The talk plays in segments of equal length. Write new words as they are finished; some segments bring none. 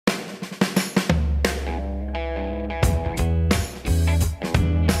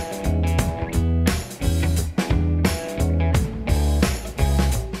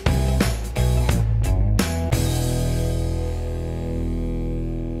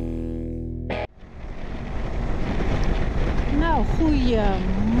Nou,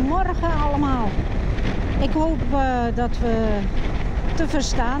 goeiemorgen allemaal. Ik hoop dat we te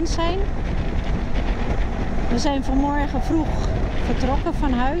verstaan zijn. We zijn vanmorgen vroeg vertrokken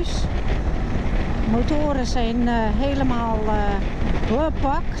van huis. De motoren zijn helemaal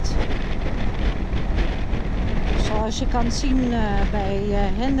bepakt. Zoals je kan zien bij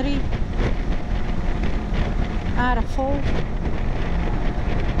Henry. Aardig vol.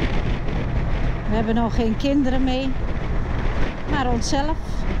 We hebben nog geen kinderen mee, maar onszelf.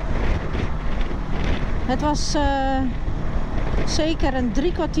 Het was zeker een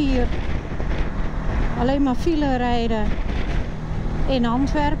 3 kwartier alleen maar file rijden in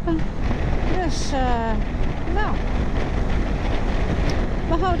Antwerpen. Dus nou,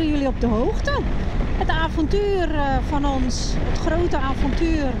 we houden jullie op de hoogte. Het avontuur van ons, het grote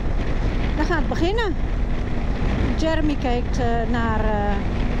avontuur, dat gaat beginnen. Jeremy kijkt naar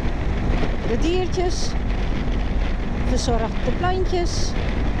de diertjes, verzorgt de plantjes.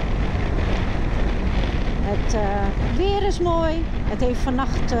 Het weer is mooi. Het heeft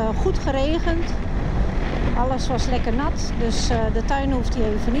vannacht goed geregend. Alles was lekker nat, dus de tuin hoeft hij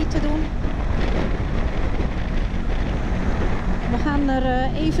even niet te doen. We gaan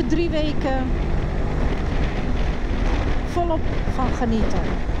er even 3 weken volop van genieten.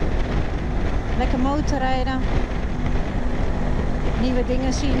 Lekker motorrijden, nieuwe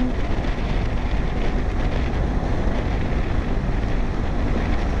dingen zien.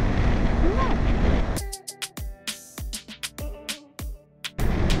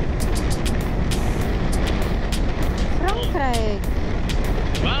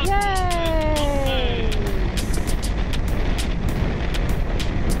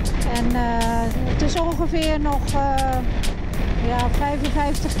 Ongeveer nog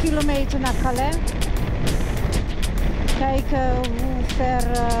 55 kilometer naar Calais. Kijken hoe ver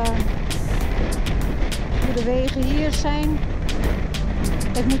hoe de wegen hier zijn.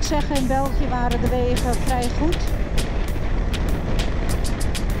 Ik moet zeggen, in België waren de wegen vrij goed.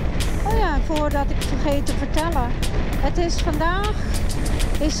 Oh ja, voordat ik vergeet te vertellen. Het is vandaag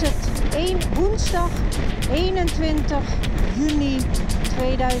woensdag 21 juni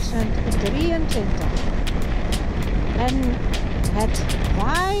 2023. En het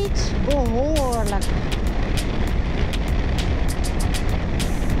waait behoorlijk.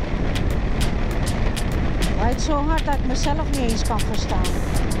 Het waait zo hard dat ik mezelf niet eens kan verstaan.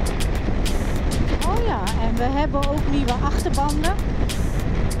 Oh ja, en we hebben ook nieuwe achterbanden.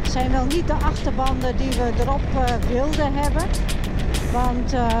 Het zijn wel niet de achterbanden die we erop wilden hebben.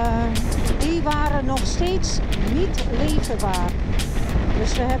 Want die waren nog steeds niet leverbaar.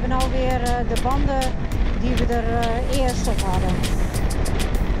 Dus we hebben alweer de banden die we er eerst op hadden.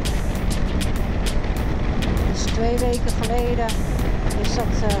 Dus 2 weken geleden is dat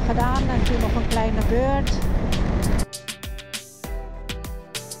gedaan en toen nog een kleine beurt.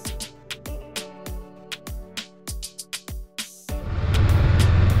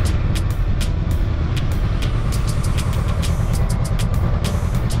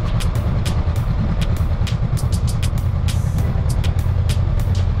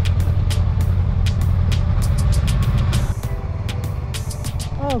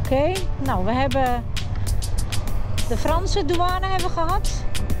 Oké, nou we hebben de Franse douane hebben gehad.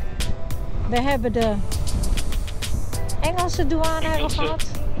 We hebben de Engelse douane hebben gehad.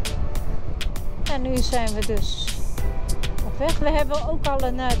 En nu zijn we dus op weg. We hebben ook al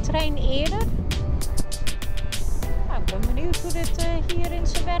een trein eerder. Nou, ik ben benieuwd hoe dit hier in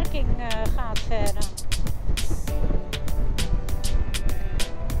zijn werking gaat verder.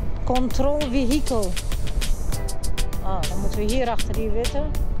 Control vehicle. Oh, dan moeten we hier achter die witte.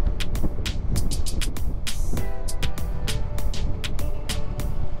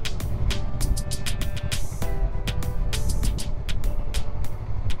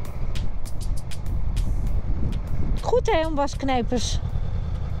 Goed hè, om wasknijpers.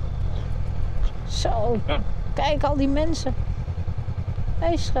 Zo, ja. Kijk al die mensen.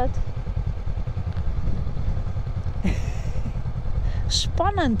 Hé schat.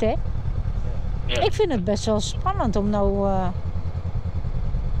 Spannend hè? Ja. Ik vind het best wel spannend om nou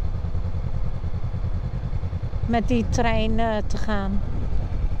met die trein te gaan.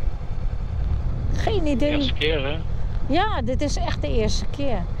 Geen idee. De eerste keer hè? Ja, dit is echt de eerste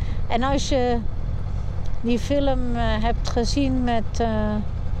keer. En als je die film hebt gezien met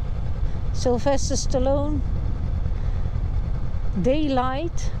Sylvester Stallone,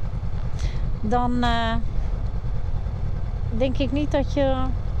 Daylight, dan denk ik niet dat je...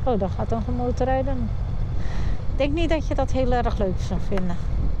 Oh, daar gaat dan motorrijden. Ik denk niet dat je dat heel erg leuk zou vinden.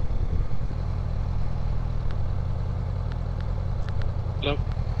 Hallo.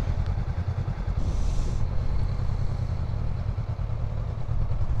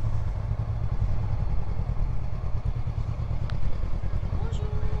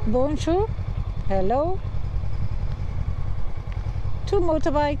 Bonjour. Hello. 2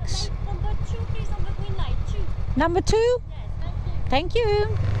 motorbikes. Number 2, please, on the green light. 2. Number 2? Yes, thank you.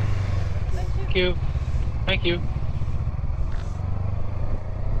 Thank you. Thank you. Thank you.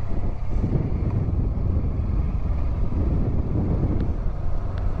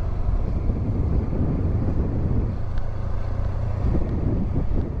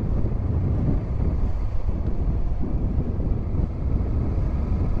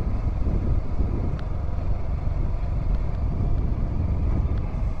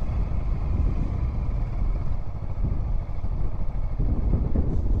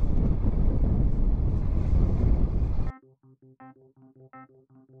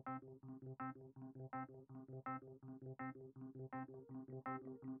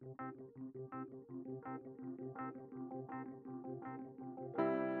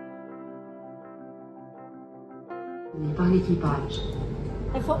 Par l'équipage.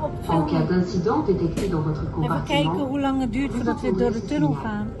 Even En opfilmen. cas d'incident détecté dans votre Even compartiment, kijken hoe lang het duurt voordat we door de tunnel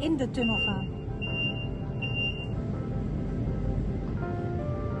gaan. In de tunnel gaan.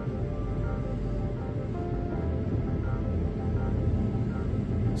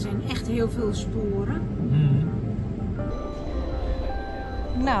 Er zijn echt heel veel sporen.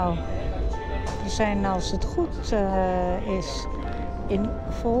 Nou, we zijn als het goed is in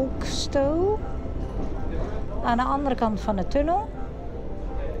Folkestone. Aan de andere kant van de tunnel.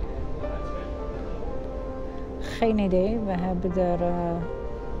 Geen idee, we hebben er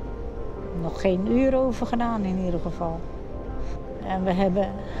nog geen uur over gedaan in ieder geval. En we hebben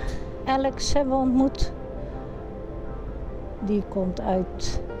Alex ontmoet. Die komt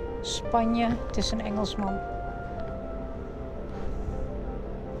uit Spanje, het is een Engelsman.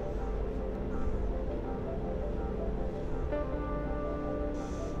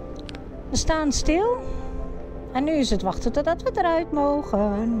 We staan stil. En nu is het wachten totdat we eruit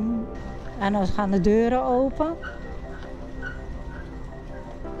mogen. En dan gaan de deuren open.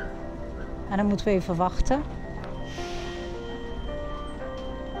 En dan moeten we even wachten.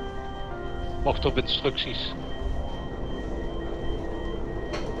 Wacht op instructies.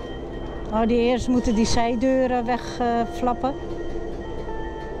 Oh, die eerst moeten die zijdeuren wegflappen.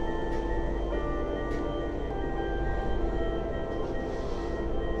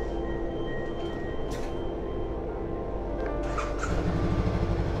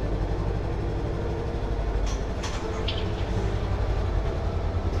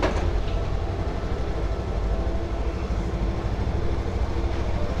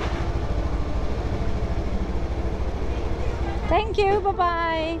 Thank you, bye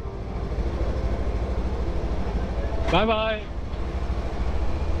bye. Bye bye.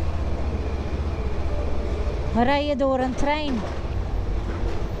 We rijden door een trein.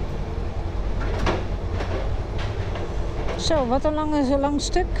 Zo, wat een lang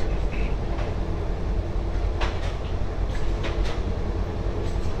stuk.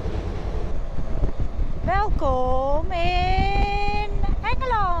 Welkom in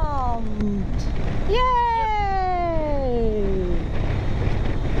Engeland. Yay!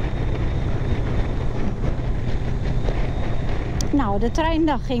 Nou, de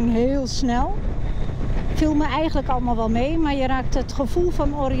treindag ging heel snel. Viel me eigenlijk allemaal wel mee, maar je raakt het gevoel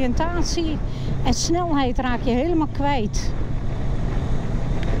van oriëntatie en snelheid raak je helemaal kwijt.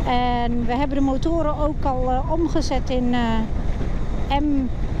 En we hebben de motoren ook al omgezet in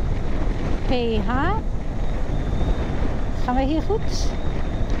MPH. Gaan we hier goed?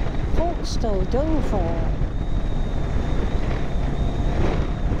 Folkestone, Dover.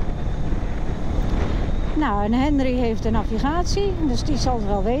 Nou, en Henry heeft de navigatie, dus die zal het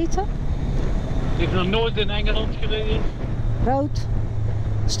wel weten. Je hebt nog nooit in Engeland gereden? Rood.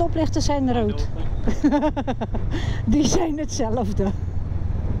 Stoplichten zijn rood. Die zijn hetzelfde.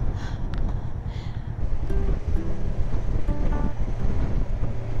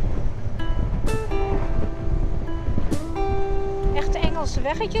 Echt Engelse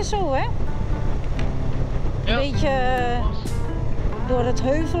weggetjes zo, hè? Ja. Een beetje door het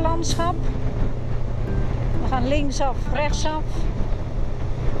heuvellandschap. We gaan linksaf, rechtsaf.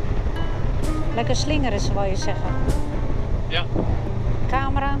 Lekker slingeren, zou je zeggen. Ja.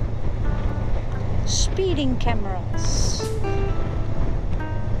 Camera. Speeding cameras.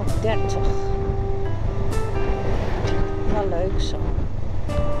 Op 30. Wel leuk zo.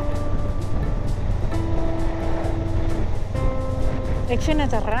 Ik vind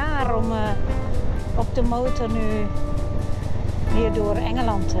het raar om op de motor nu hier door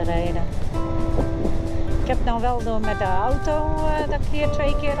Engeland te rijden. Ik heb nou wel door met de auto dat ik hier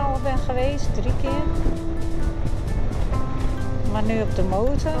 2 keer al ben geweest, 3 keer. Maar nu op de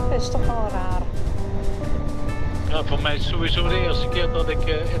motor is toch wel raar. Ja, voor mij is het sowieso de eerste keer dat ik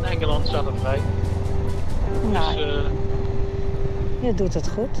in Engeland zelf rijd. Nou, Dus, je doet het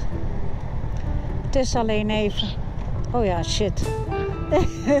goed. Het is alleen even... Oh ja, shit.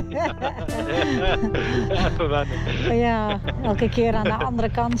 even wennen. Ja, elke keer aan de andere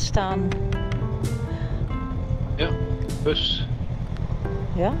kant staan. Ja, bus.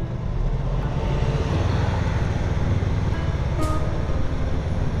 Ja?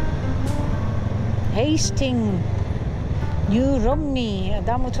 Hastings, New Romney,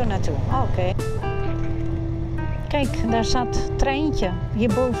 daar moeten we naartoe. Oké. Kijk, daar staat het treintje.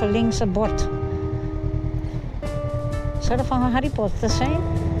 Hierboven links het bord. Zou dat van Harry Potter zijn?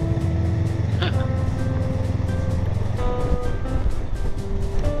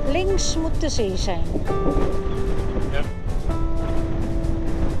 Links moet de zee zijn. Ja.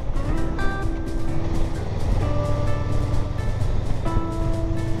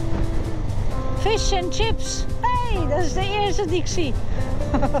 Fish and chips. Hey, dat is de eerste die ik zie. Ik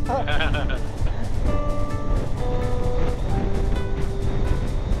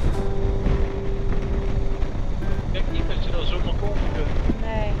denk niet dat je er zomaar komen kunt.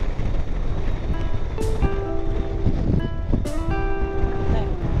 Nee. Nee.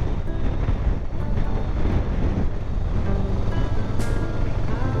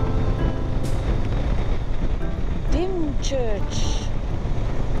 Dimchurch.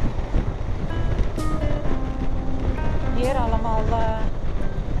 Hier allemaal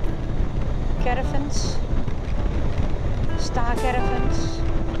caravans. Sta-caravans.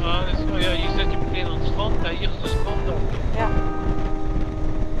 Ah, dus, oh ja, hier zit je meteen aan het strand. Ja, hier is de strand ook. Ja.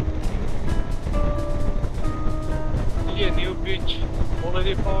 Hier, New Beach,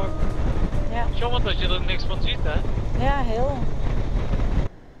 Holiday Park. Ja. Jammer dat je er niks van ziet, hè? Ja, heel.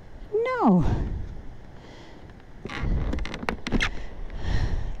 Nou.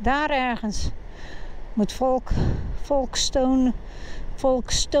 Daar ergens moet Folkestone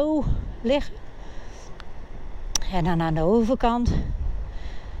liggen. En dan aan de overkant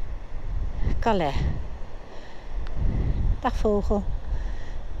Calais. Dag vogel.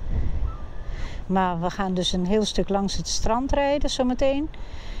 Maar we gaan dus een heel stuk langs het strand rijden zometeen.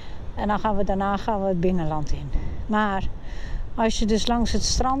 En dan daarna gaan we het binnenland in. Maar als je dus langs het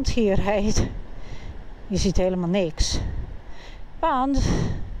strand hier rijdt, je ziet helemaal niks. Want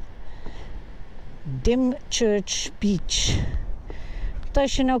Dimchurch Beach. Want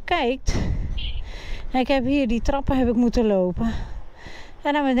als je nou kijkt, ik heb hier die trappen heb ik moeten lopen.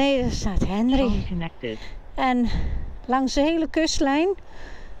 En naar beneden staat Henry. En langs de hele kustlijn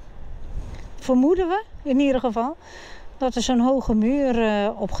vermoeden we in ieder geval dat er zo'n hoge muur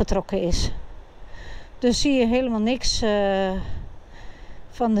opgetrokken is. Dus zie je helemaal niks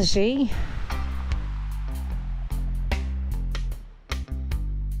van de zee.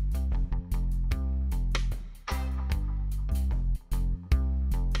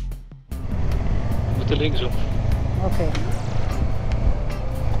 We moeten linksop. Oké.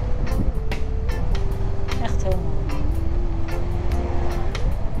 Echt heel mooi.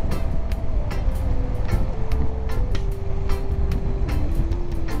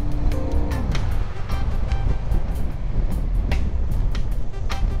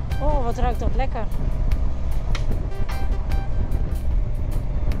 Oh, wat ruikt dat lekker.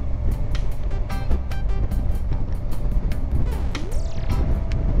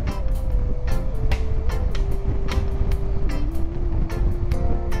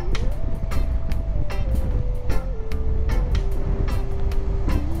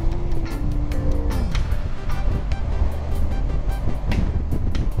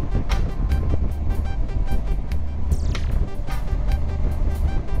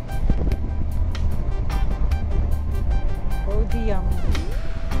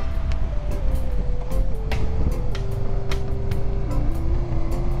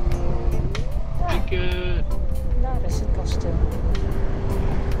 Daar is het kasteel.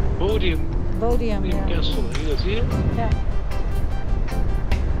 Bodium, ja. Castle, hier, zie je? Ja.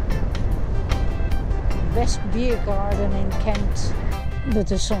 West Beer Garden in Kent. Dat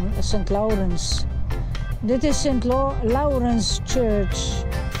is St. Lawrence. Dit is St. Lawrence Church.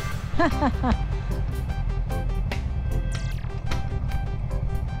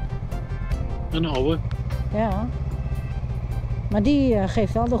 Een oude. Ja. Maar die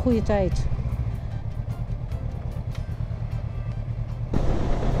geeft wel de goede tijd.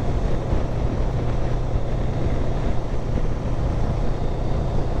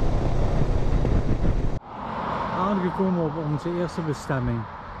 Aangekomen op onze eerste bestemming,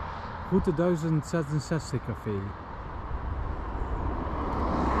 route 1066 café.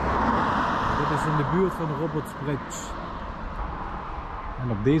 Dit is in de buurt van de Roberts Bridge.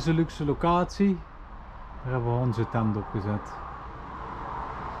 En op deze luxe locatie Daar hebben we onze tent opgezet.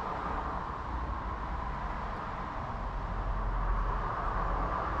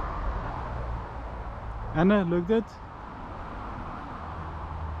 Anne, lukt dit?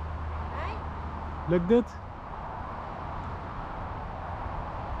 Nee? Lukt dit?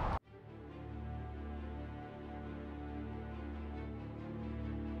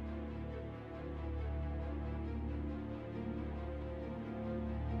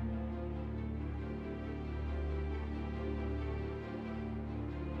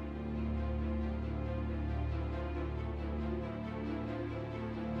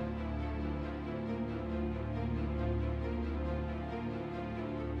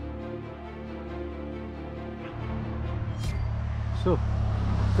 Zo,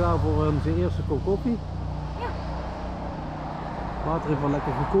 klaar voor onze eerste kop koffie. Ja. Water heeft al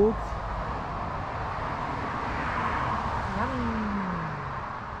lekker gekookt.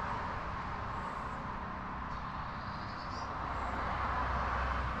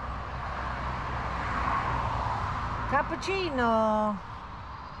 Cappuccino.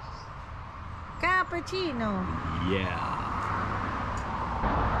 Cappuccino. Ja.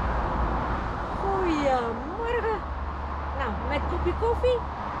 Goedemorgen. Nou, met kopje koffie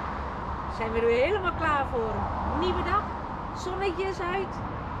zijn we er weer helemaal klaar voor. Nieuwe dag, zonnetje is uit.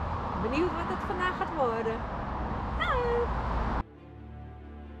 Benieuwd wat het vandaag gaat worden. Dag.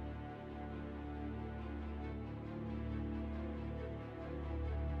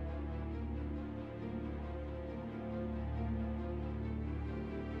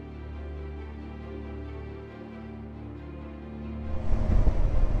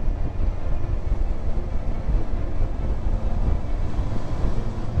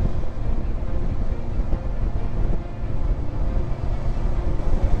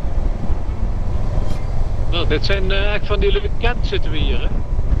 Nou, dit zijn echt van die leuke Kent zitten we hier, hè?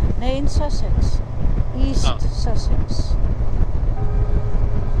 Nee, in Sussex. East Sussex.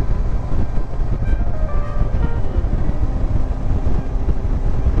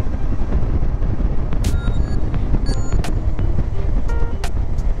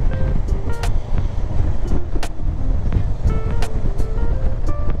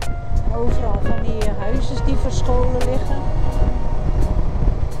 Overal van die huisjes die verscholen liggen.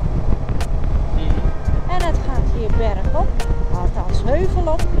 En het gaat hier bergop, althans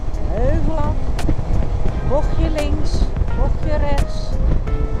heuvel op, heuvel af, bochtje links, bochtje rechts,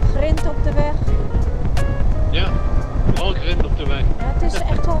 grind op de weg. Ja, vooral grind op de weg. Ja, het is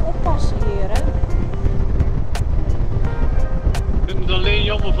echt wel oppassen hier, hè. Ik vind het alleen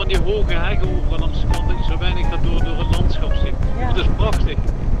jammer van die hoge heggen over aan Amsterdam dat je zo weinig gaat door het landschap ziet. Ja. Het is prachtig.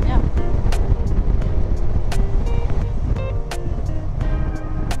 Ja.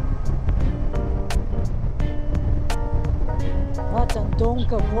 Wat een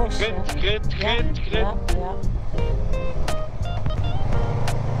donker bos. hè. Grind. Ja.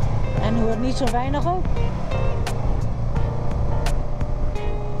 En hoort niet zo weinig op.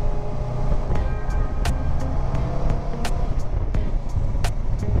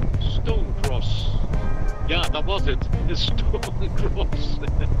 Stone Cross. Ja, dat was het. Een Stone Cross.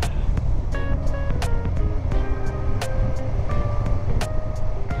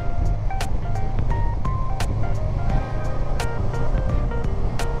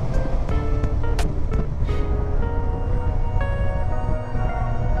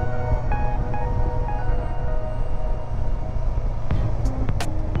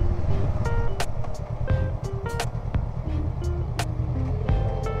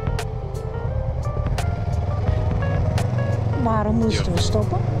 Waarom moesten we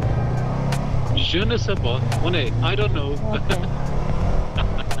stoppen? Je ne sais pas. Oh nee, I don't know. Oké.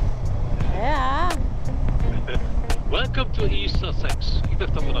 Ja. Welcome to East Sussex. Ik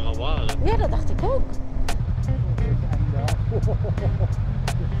dacht dat we er al waren. Ja, dat dacht ik ook.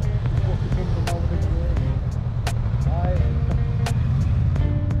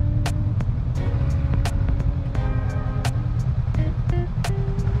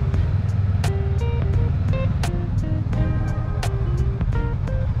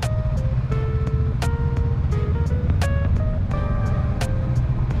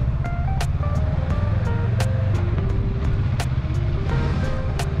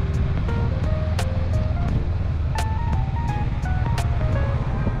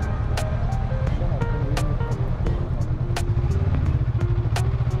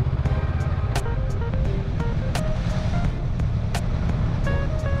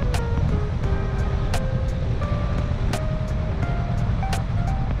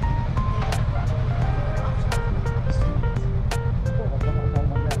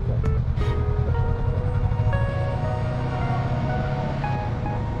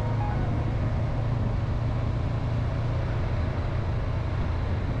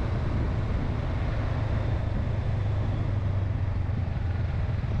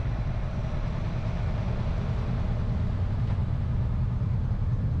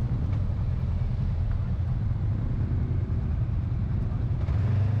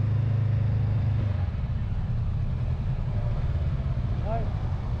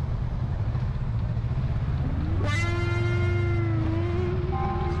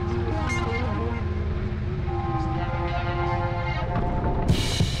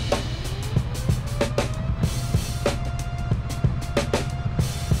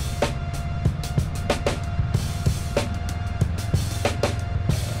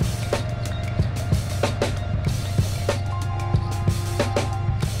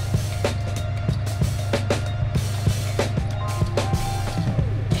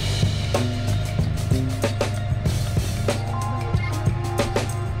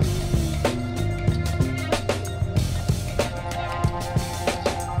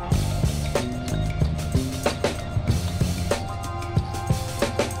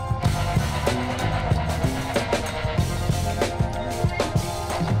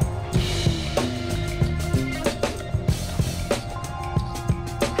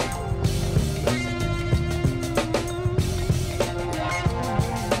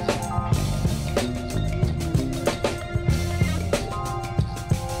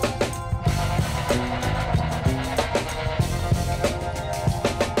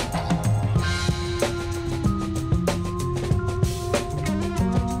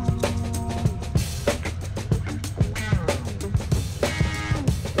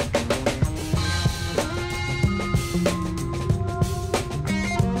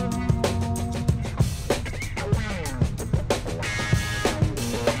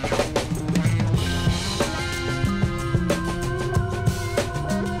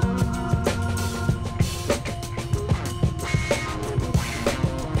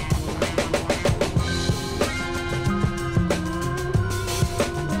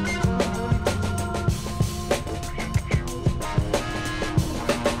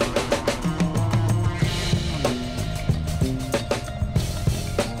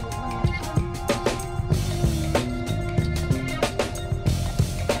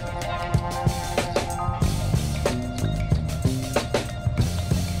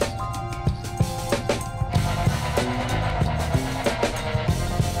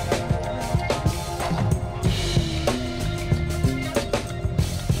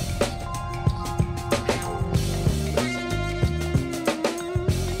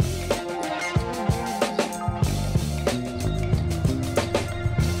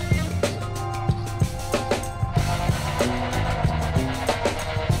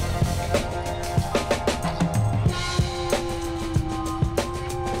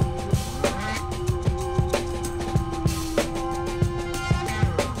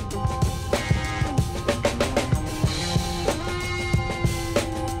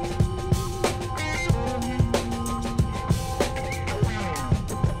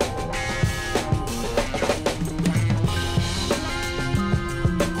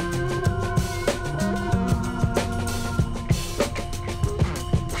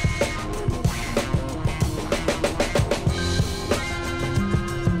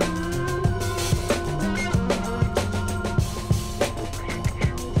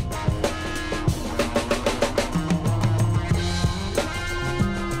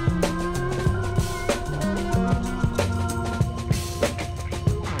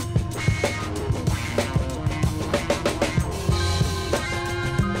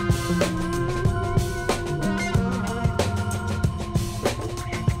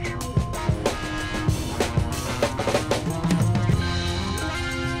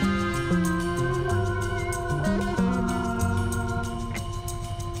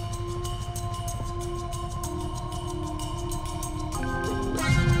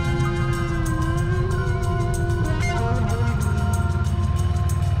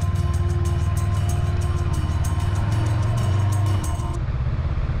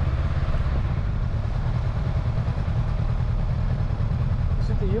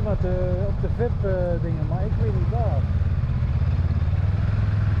 zitten hier op de VIP dingen, maar ik weet niet waar.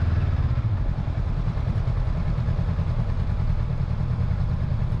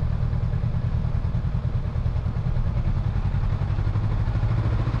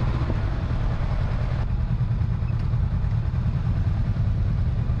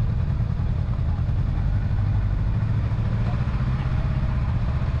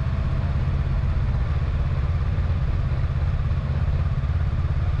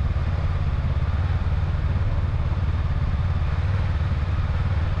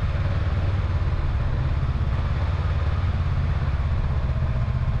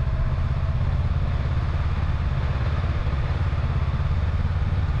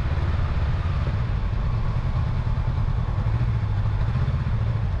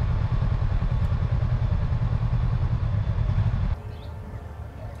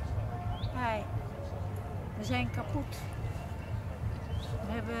 We zijn kapot.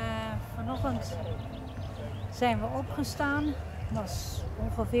 Vanochtend zijn we opgestaan. Het was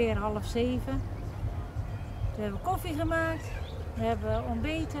ongeveer 6:30. We hebben koffie gemaakt. We hebben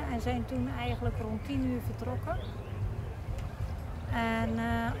ontbeten en zijn toen eigenlijk rond 10 uur vertrokken. En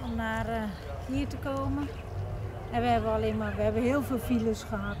om naar hier te komen. En we hebben heel veel files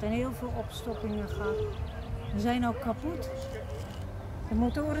gehad en heel veel opstoppingen gehad. We zijn ook kapot. De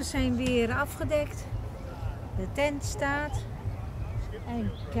motoren zijn weer afgedekt. De tent staat.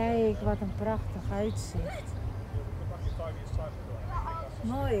 En kijk wat een prachtig uitzicht.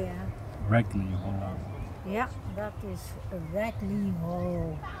 Mooi hè? Ragley Hall. Ja, dat is Ragley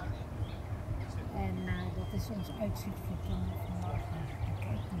Hall. En dat is ons uitzicht voor vanmorgen. En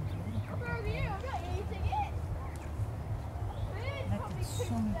kijk niet hoor. Met het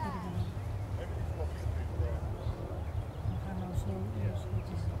zonnetje erin. We gaan nou zo eerst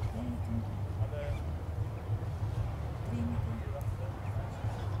even eten.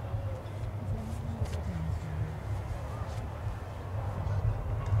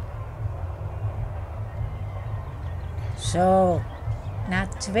 Zo, na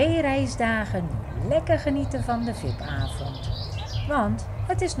 2 reisdagen lekker genieten van de VIP-avond. Want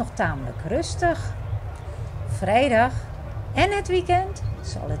het is nog tamelijk rustig. Vrijdag en het weekend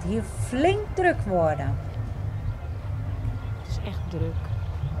zal het hier flink druk worden. Het is echt druk.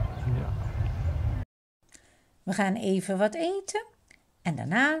 Ja. We gaan even wat eten en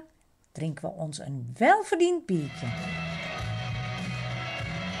daarna drinken we ons een welverdiend biertje.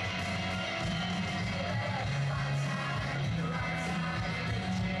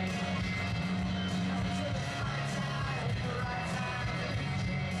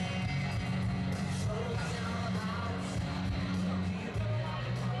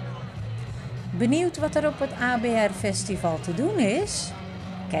 Benieuwd wat er op het ABR Festival te doen is?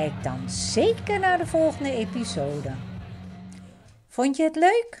 Kijk dan zeker naar de volgende episode. Vond je het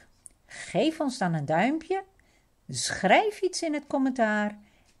leuk? Geef ons dan een duimpje, schrijf iets in het commentaar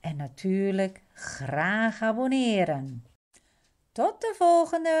en natuurlijk graag abonneren. Tot de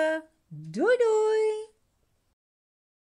volgende. Doei doei!